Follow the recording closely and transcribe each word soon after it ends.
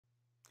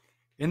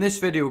In this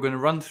video, we're going to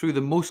run through the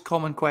most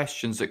common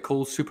questions that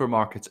Coles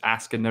supermarkets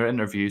ask in their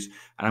interviews,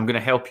 and I'm going to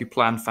help you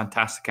plan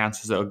fantastic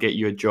answers that will get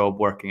you a job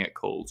working at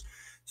Coles.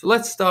 So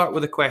let's start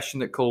with a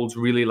question that Coles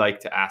really like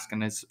to ask,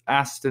 and is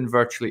asked in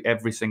virtually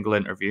every single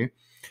interview.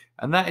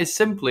 And that is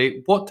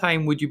simply, what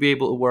time would you be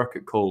able to work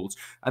at Coles?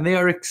 And they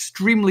are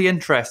extremely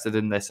interested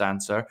in this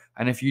answer,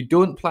 and if you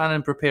don't plan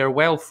and prepare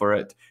well for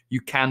it, you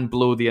can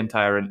blow the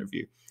entire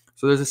interview.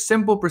 So there's a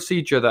simple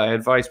procedure that I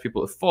advise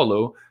people to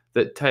follow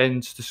that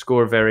tends to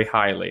score very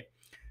highly.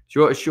 So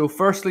you want to show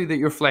firstly that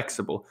you're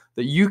flexible,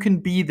 that you can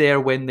be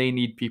there when they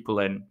need people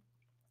in.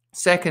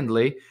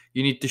 Secondly,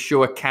 you need to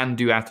show a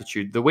can-do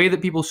attitude. The way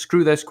that people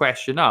screw this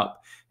question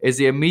up is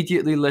they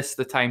immediately list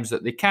the times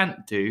that they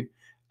can't do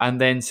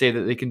and then say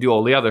that they can do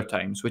all the other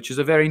times, which is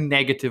a very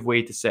negative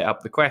way to set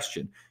up the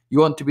question. You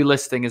want to be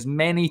listing as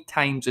many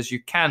times as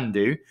you can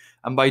do,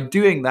 and by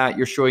doing that,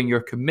 you're showing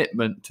your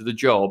commitment to the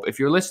job. If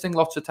you're listing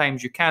lots of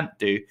times you can't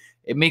do,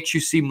 it makes you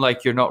seem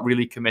like you're not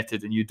really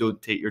committed and you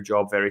don't take your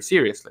job very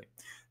seriously.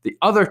 The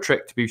other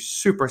trick to be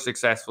super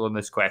successful in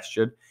this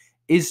question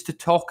is to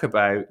talk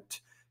about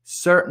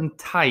certain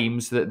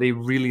times that they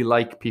really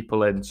like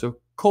people in. So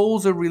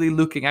Coles are really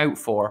looking out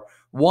for,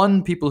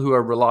 one, people who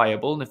are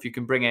reliable, and if you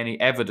can bring any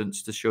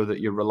evidence to show that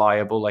you're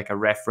reliable, like a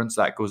reference,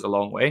 that goes a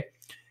long way.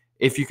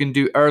 If you can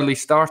do early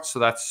starts, so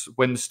that's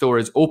when the store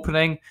is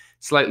opening,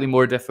 slightly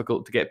more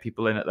difficult to get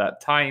people in at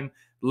that time.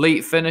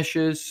 Late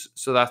finishes,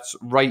 so that's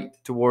right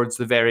towards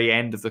the very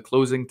end of the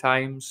closing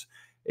times.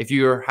 If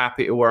you're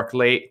happy to work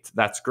late,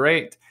 that's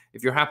great.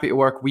 If you're happy to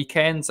work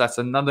weekends, that's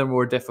another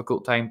more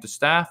difficult time to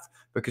staff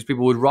because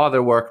people would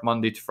rather work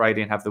Monday to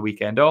Friday and have the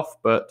weekend off,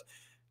 but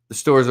the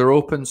stores are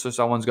open, so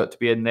someone's got to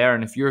be in there.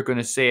 And if you're going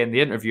to say in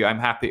the interview, I'm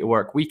happy to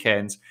work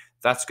weekends,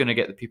 that's going to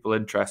get the people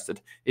interested.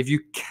 If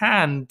you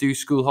can do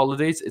school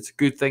holidays, it's a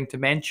good thing to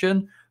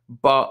mention,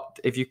 but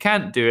if you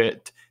can't do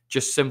it,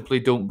 just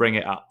simply don't bring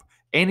it up.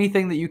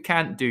 Anything that you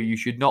can't do, you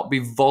should not be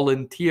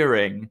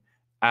volunteering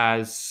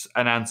as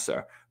an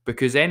answer,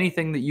 because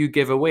anything that you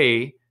give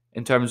away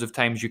in terms of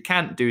times you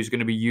can't do is going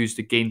to be used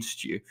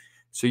against you.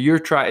 So you're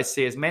trying to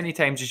say as many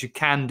times as you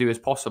can do as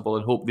possible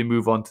and hope they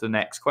move on to the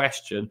next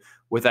question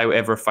without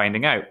ever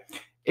finding out.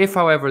 If,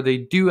 however, they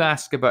do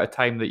ask about a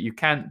time that you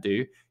can't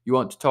do, you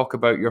want to talk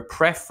about your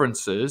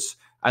preferences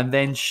and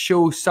then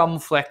show some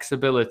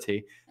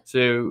flexibility.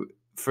 So,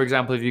 for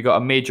example, if you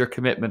got a major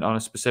commitment on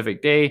a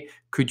specific day,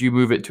 could you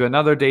move it to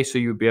another day so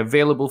you would be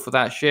available for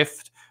that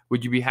shift?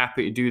 Would you be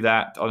happy to do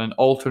that on an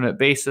alternate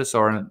basis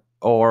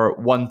or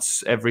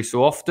once every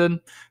so often,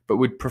 but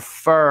would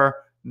prefer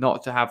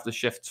not to have the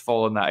shifts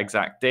fall on that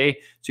exact day?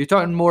 So you're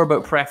talking more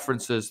about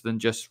preferences than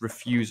just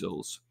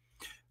refusals.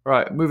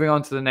 Right, moving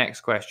on to the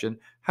next question.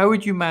 How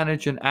would you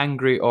manage an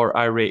angry or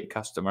irate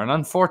customer? And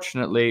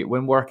unfortunately,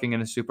 when working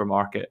in a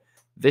supermarket,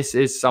 this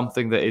is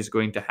something that is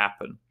going to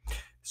happen.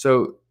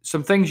 So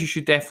some things you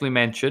should definitely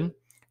mention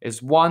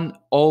is, one,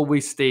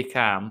 always stay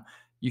calm.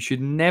 You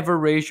should never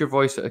raise your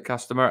voice at a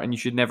customer and you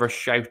should never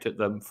shout at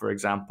them, for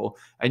example.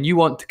 And you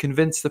want to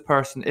convince the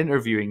person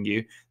interviewing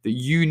you that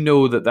you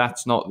know that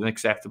that's not an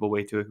acceptable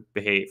way to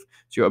behave.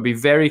 So you want to be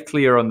very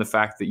clear on the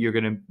fact that you're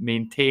going to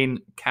maintain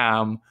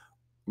calm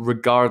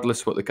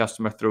regardless what the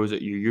customer throws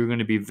at you. You're going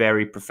to be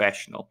very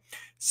professional.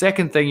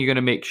 Second thing you're going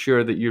to make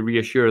sure that you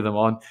reassure them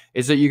on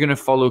is that you're going to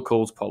follow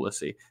Coles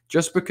policy.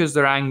 Just because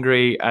they're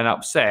angry and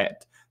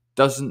upset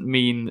doesn't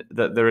mean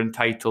that they're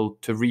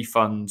entitled to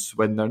refunds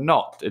when they're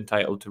not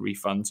entitled to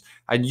refunds.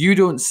 And you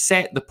don't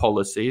set the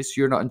policies.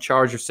 You're not in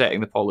charge of setting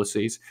the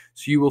policies.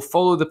 So you will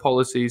follow the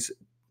policies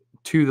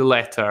to the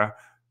letter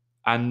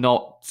and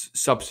not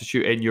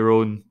substitute in your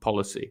own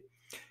policy.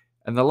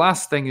 And the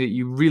last thing that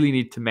you really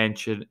need to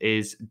mention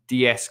is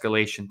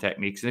de-escalation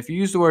techniques. And if you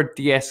use the word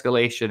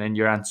de-escalation in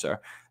your answer,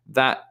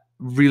 that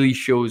really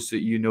shows that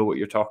you know what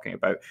you're talking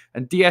about.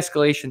 And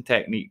de-escalation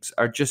techniques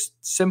are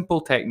just simple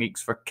techniques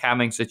for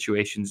calming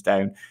situations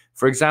down.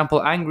 For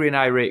example, angry and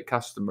irate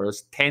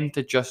customers tend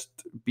to just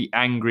be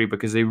angry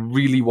because they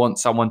really want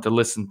someone to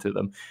listen to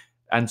them.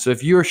 And so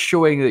if you're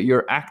showing that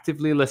you're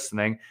actively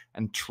listening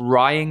and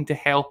trying to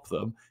help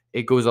them,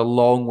 it goes a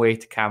long way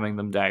to calming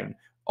them down.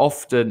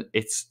 Often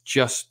it's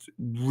just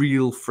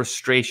real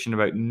frustration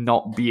about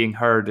not being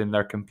heard in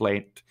their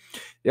complaint.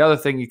 The other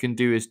thing you can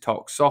do is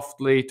talk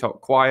softly,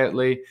 talk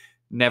quietly,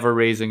 never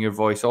raising your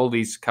voice. All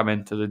these come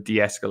into the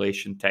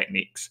de-escalation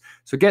techniques.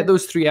 So get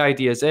those three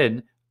ideas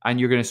in and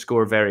you're going to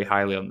score very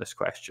highly on this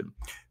question.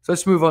 So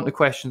let's move on to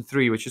question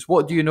 3, which is,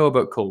 what do you know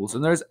about Coles?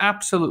 And there's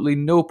absolutely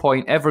no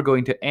point ever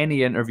going to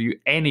any interview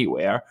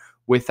anywhere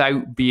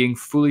without being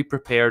fully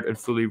prepared and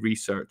fully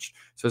researched.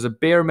 So as a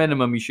bare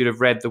minimum, you should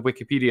have read the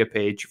Wikipedia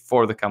page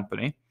for the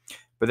company.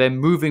 But then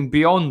moving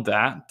beyond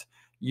that,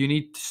 you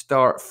need to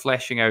start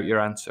fleshing out your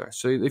answer.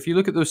 So if you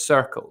look at those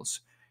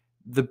circles,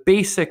 the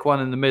basic one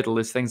in the middle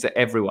is things that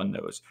everyone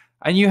knows.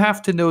 And you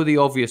have to know the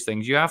obvious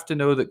things. You have to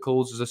know that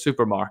Coles is a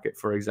supermarket,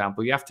 for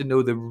example. You have to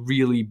know the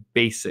really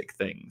basic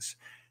things.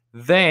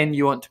 Then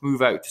you want to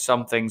move out to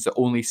some things that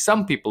only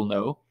some people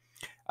know.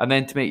 And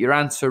then to make your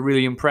answer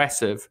really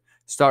impressive,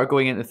 Start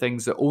going into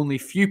things that only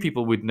few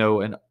people would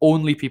know and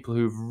only people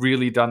who've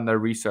really done their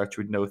research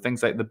would know.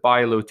 Things like the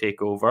Bilo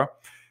takeover,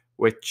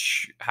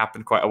 which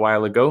happened quite a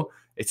while ago.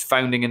 Its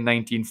founding in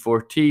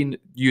 1914,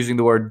 using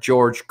the word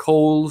George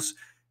Coles.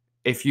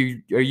 If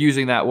you are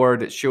using that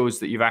word, it shows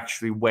that you've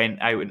actually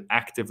went out and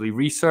actively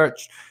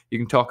researched. You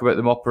can talk about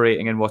them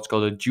operating in what's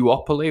called a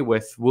duopoly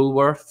with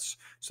Woolworths.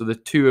 So the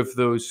two of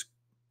those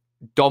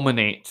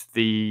dominate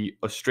the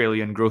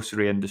Australian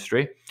grocery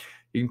industry.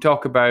 You can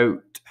talk about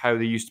how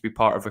they used to be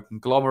part of a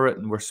conglomerate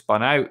and were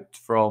spun out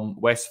from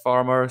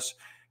Wesfarmers.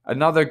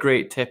 Another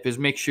great tip is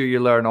make sure you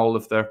learn all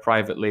of their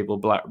private label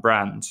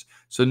brands.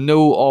 So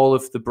know all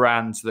of the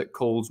brands that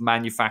Coles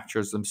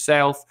manufactures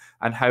themselves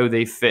and how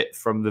they fit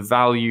from the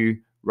value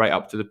right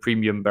up to the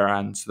premium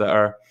brands that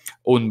are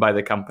owned by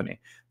the company.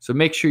 So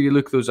make sure you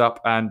look those up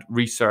and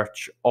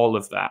research all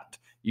of that.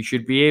 You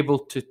should be able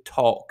to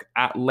talk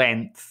at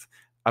length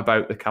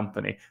about the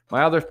company.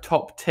 My other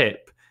top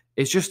tip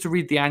is just to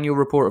read the annual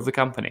report of the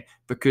company,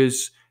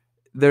 because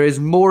there is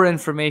more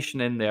information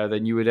in there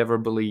than you would ever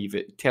believe.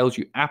 It tells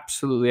you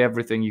absolutely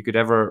everything you could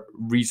ever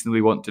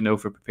reasonably want to know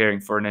for preparing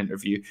for an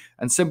interview.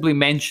 And simply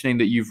mentioning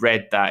that you've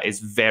read that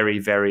is very,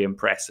 very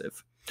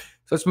impressive. So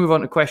let's move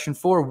on to question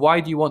 4.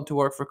 Why do you want to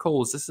work for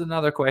Coles? This is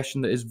another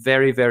question that is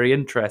very, very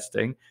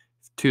interesting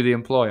to the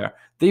employer.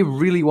 They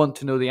really want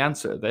to know the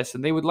answer to this,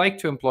 and they would like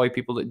to employ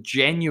people that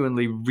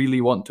genuinely really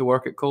want to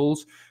work at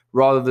Coles,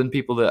 rather than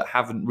people that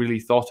haven't really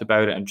thought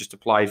about it and just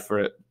applied for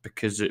it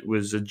because it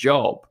was a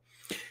job.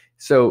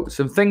 So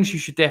some things you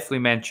should definitely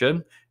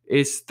mention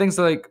is things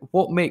like,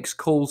 what makes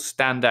Coles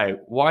stand out?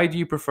 Why do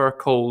you prefer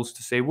Coles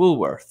to, say,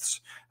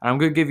 Woolworths? And I'm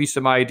going to give you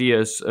some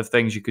ideas of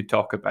things you could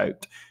talk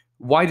about.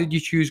 Why did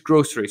you choose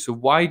grocery? So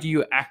why do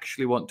you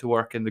actually want to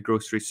work in the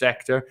grocery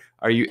sector?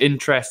 Are you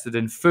interested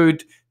in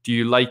food? Do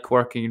you like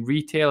working in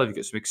retail? Have you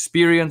got some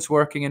experience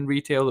working in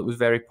retail that was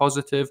very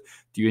positive?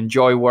 Do you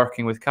enjoy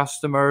working with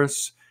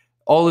customers?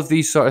 All of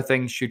these sort of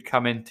things should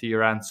come into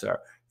your answer.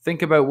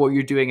 Think about what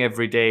you're doing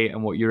every day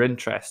and what your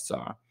interests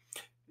are.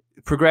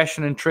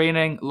 Progression and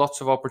training,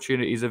 lots of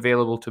opportunities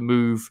available to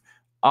move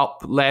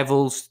up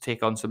levels, to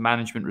take on some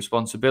management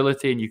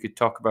responsibility, and you could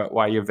talk about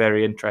why you're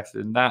very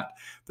interested in that.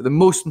 But the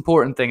most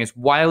important thing is,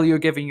 while you're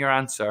giving your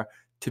answer,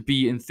 to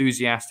be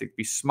enthusiastic,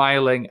 be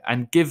smiling,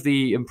 and give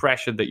the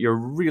impression that you're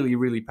really,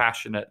 really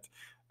passionate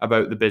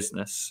about the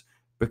business,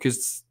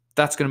 because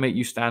that's going to make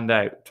you stand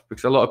out.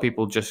 Because a lot of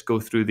people just go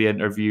through the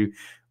interview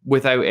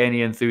without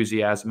any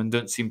enthusiasm and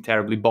don't seem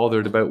terribly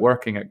bothered about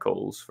working at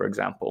Coles, for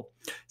example.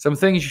 Some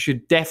things you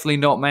should definitely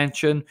not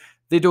mention: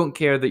 they don't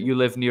care that you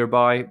live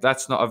nearby.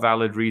 That's not a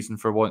valid reason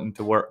for wanting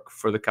to work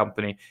for the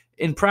company.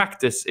 In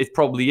practice, it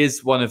probably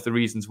is one of the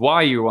reasons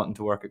why you're wanting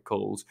to work at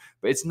Coles,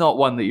 but it's not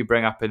one that you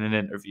bring up in an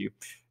interview.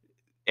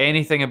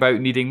 Anything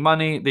about needing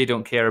money, they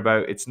don't care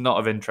about. It's not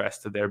of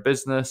interest to their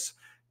business.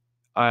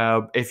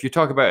 If you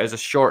talk about it as a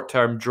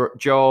short-term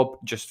job,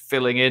 just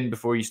filling in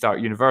before you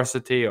start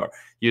university, or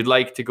you'd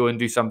like to go and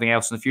do something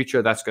else in the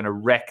future, that's going to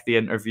wreck the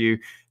interview.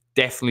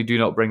 Definitely do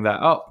not bring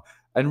that up.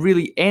 And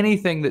really,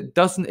 anything that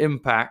doesn't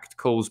impact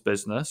Coles'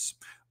 business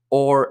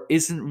or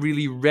isn't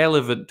really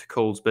relevant to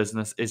Coles'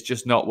 business is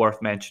just not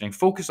worth mentioning.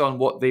 Focus on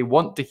what they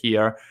want to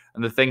hear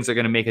and the things that are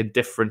going to make a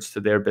difference to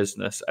their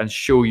business, and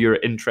show your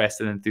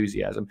interest and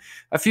enthusiasm.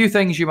 A few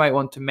things you might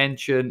want to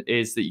mention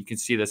is that you can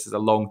see this as a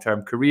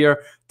long-term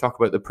career. Talk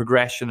about the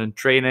progression and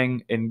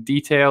training in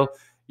detail.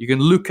 You can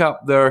look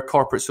up their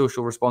corporate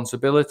social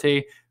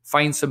responsibility,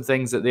 find some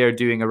things that they're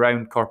doing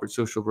around corporate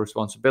social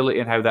responsibility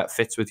and how that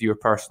fits with your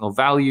personal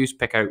values.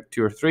 Pick out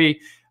 2 or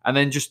 3, and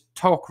then just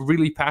talk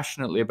really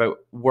passionately about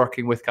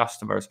working with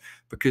customers,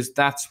 because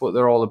that's what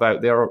they're all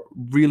about. They're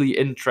really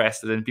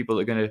interested in people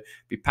that are going to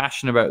be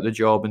passionate about the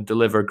job and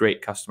deliver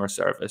great customer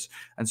service.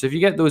 And so if you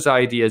get those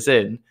ideas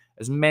in,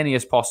 as many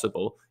as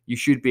possible, you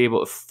should be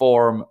able to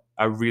form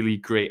a really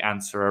great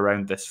answer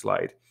around this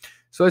slide.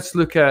 So let's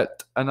look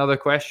at another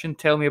question.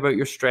 Tell me about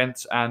your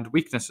strengths and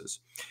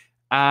weaknesses.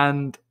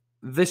 And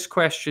this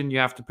question you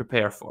have to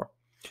prepare for.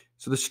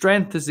 So the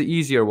strength is the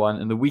easier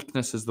one, and the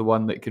weakness is the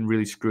one that can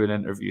really screw an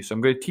interview. So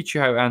I'm going to teach you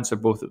how to answer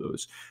both of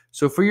those.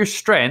 So for your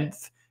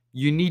strength,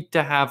 you need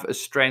to have a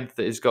strength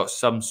that has got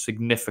some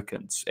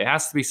significance. It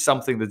has to be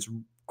something that's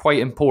quite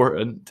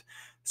important.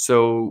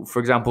 So, for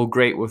example,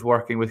 great with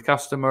working with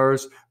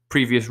customers,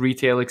 previous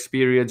retail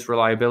experience,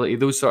 reliability,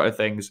 those sort of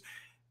things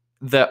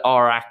that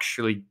are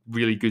actually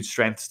really good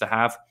strengths to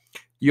have.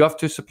 You have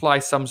to supply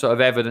some sort of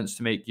evidence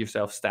to make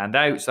yourself stand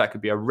out. So that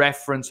could be a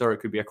reference or it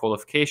could be a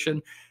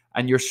qualification.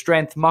 And your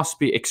strength must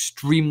be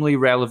extremely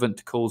relevant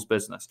to Coles'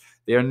 business.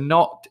 They are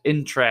not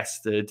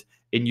interested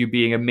in you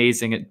being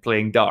amazing at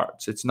playing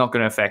darts. It's not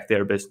going to affect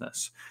their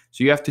business.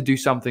 So you have to do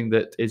something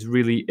that is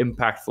really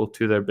impactful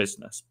to their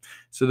business.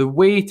 So the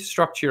way to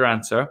structure your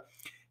answer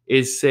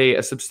is, say,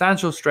 a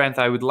substantial strength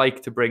I would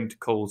like to bring to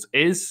Coles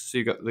is, so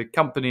you got the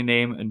company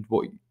name and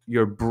what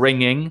you're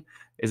bringing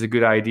is a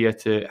good idea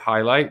to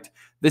highlight.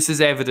 This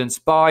is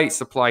evidenced by,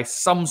 supply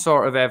some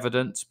sort of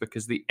evidence,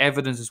 because the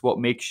evidence is what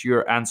makes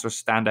your answer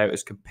stand out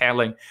as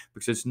compelling,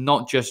 because it's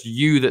not just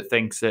you that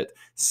thinks it,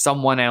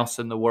 someone else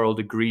in the world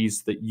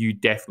agrees that you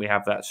definitely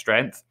have that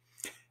strength.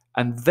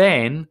 And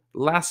then,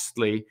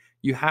 lastly,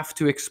 you have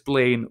to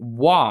explain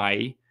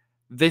why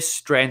this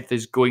strength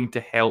is going to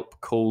help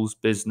Coles'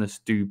 business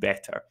do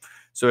better.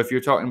 So if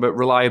you're talking about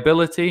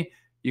reliability,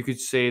 you could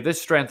say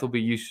this strength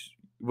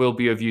will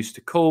be of use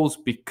to Coles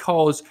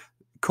because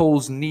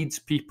Coles needs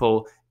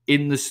people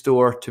in the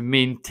store to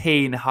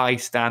maintain high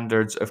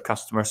standards of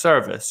customer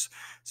service.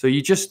 So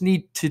you just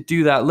need to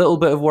do that little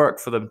bit of work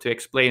for them to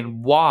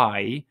explain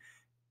why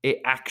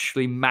it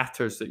actually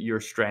matters that your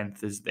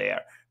strength is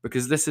there,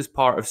 because this is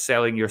part of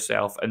selling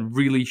yourself and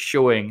really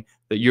showing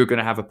that you're going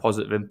to have a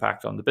positive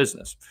impact on the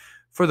business.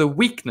 For the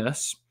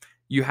weakness,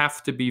 you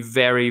have to be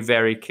very,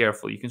 very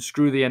careful. You can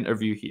screw the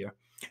interview here.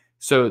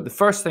 So the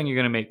first thing you're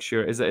going to make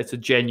sure is that it's a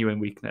genuine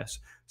weakness.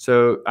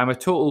 So I'm a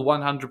total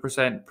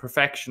 100%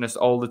 perfectionist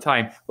all the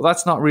time. Well,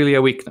 that's not really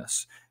a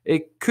weakness.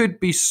 It could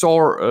be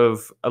sort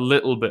of a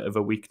little bit of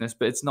a weakness,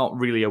 but it's not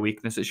really a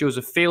weakness. It shows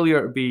a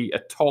failure to be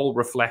at all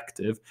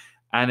reflective,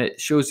 and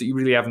it shows that you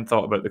really haven't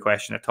thought about the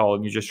question at all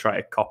and you just try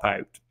to cop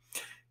out.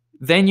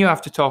 Then you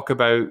have to talk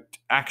about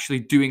actually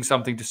doing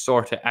something to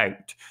sort it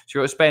out. So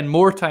you've got to spend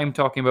more time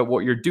talking about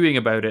what you're doing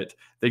about it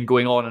than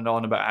going on and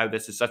on about how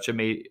this is such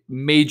a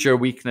major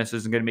weakness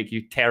and going to make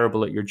you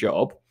terrible at your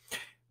job.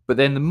 But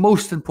then the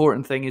most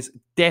important thing is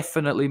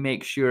definitely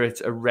make sure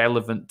it's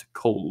irrelevant to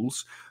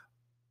Coles,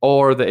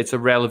 or that it's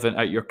irrelevant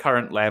at your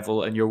current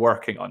level and you're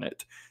working on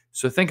it.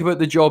 So think about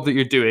the job that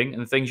you're doing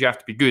and the things you have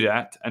to be good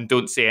at, and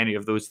don't say any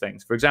of those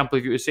things. For example,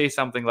 if you say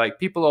something like,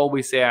 people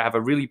always say I have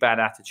a really bad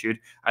attitude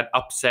and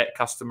upset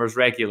customers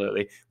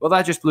regularly. Well,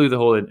 that just blew the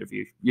whole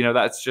interview.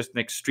 That's just an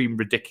extreme,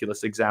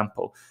 ridiculous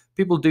example.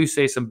 People do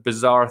say some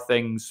bizarre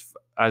things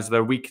as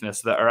their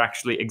weakness that are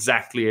actually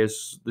exactly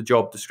as the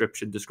job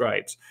description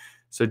describes.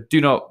 So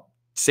do not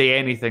say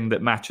anything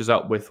that matches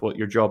up with what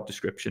your job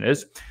description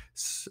is.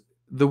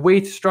 The way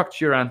to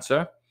structure your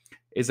answer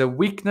is a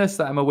weakness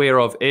that I'm aware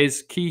of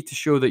is key to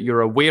show that you're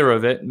aware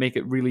of it, make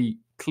it really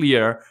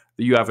clear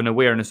that you have an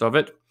awareness of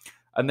it,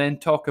 and then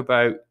talk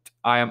about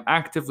I am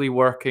actively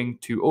working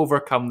to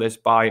overcome this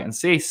by, and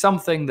say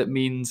something that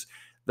means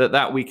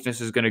that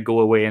weakness is going to go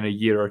away in a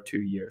year or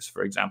 2 years,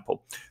 for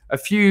example. A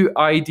few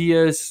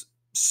ideas: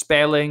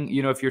 spelling.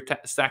 If you're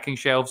stacking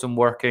shelves and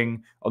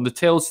working on the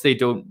tills, they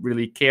don't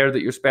really care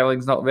that your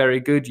spelling's not very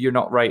good. You're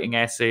not writing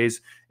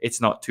essays.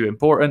 It's not too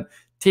important.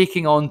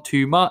 Taking on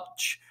too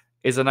much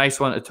is a nice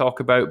one to talk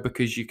about,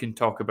 because you can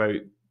talk about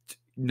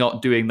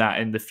not doing that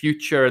in the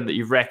future and that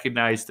you've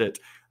recognized it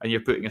and you're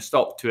putting a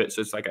stop to it.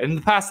 So it's like, in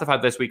the past I've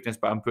had this weakness,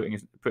 but I'm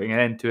putting an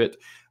end to it.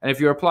 And if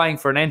you're applying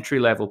for an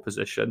entry-level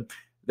position,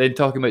 then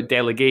talking about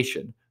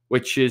delegation,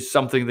 which is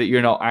something that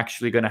you're not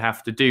actually going to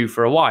have to do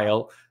for a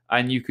while,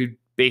 and you could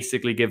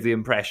basically give the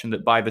impression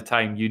that by the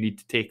time you need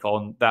to take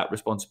on that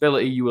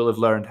responsibility, you will have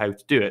learned how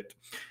to do it.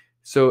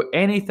 So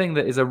anything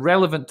that is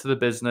irrelevant to the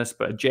business,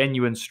 but a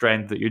genuine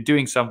strength that you're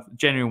doing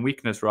genuine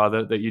weakness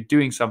rather, that you're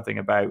doing something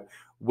about,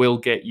 will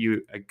get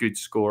you a good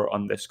score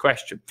on this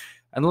question.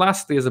 And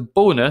lastly, as a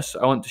bonus,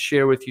 I want to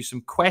share with you some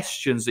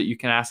questions that you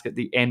can ask at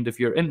the end of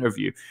your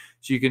interview.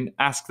 So you can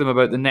ask them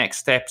about the next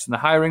steps in the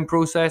hiring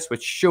process,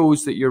 which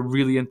shows that you're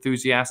really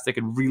enthusiastic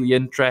and really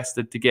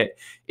interested to get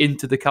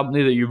into the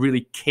company, that you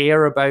really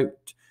care about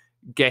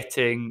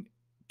getting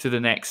to the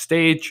next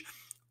stage.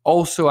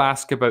 Also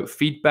ask about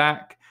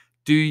feedback.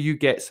 Do you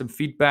get some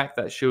feedback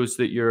that shows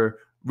that you're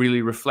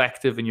really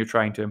reflective and you're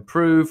trying to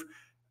improve?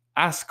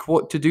 Ask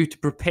what to do to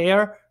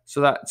prepare.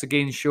 So that's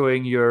again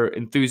showing your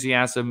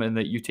enthusiasm and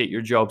that you take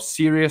your job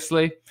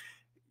seriously.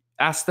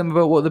 Ask them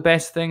about what the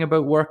best thing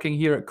about working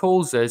here at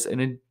Coles is,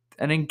 and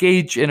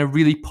engage in a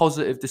really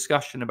positive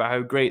discussion about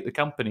how great the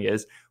company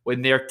is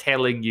when they're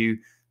telling you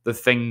the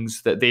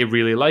things that they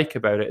really like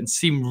about it, and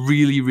seem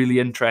really, really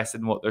interested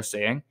in what they're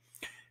saying.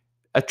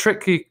 A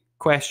tricky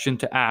question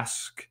to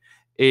ask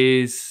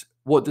is,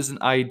 what does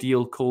an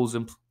ideal Coles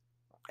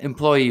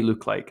employee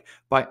look like?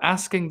 By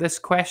asking this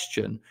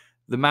question,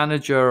 the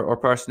manager or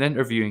person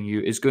interviewing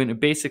you is going to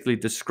basically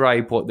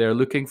describe what they're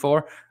looking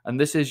for. And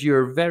this is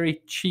your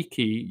very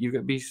cheeky, you've got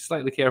to be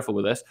slightly careful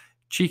with this,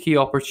 cheeky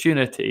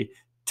opportunity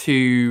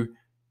to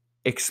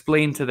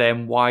explain to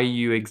them why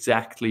you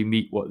exactly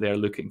meet what they're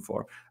looking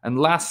for. And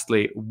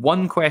lastly,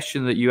 one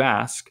question that you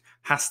ask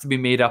has to be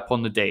made up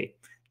on the day.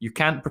 You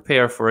can't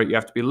prepare for it. You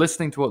have to be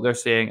listening to what they're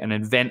saying and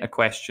invent a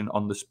question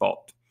on the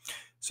spot.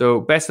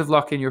 So best of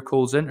luck in your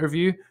Coles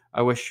interview.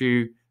 I wish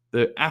you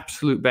the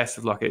absolute best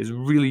of luck. It is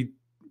really,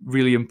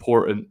 really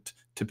important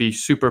to be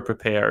super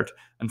prepared.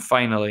 And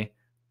finally,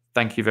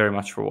 thank you very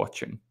much for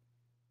watching.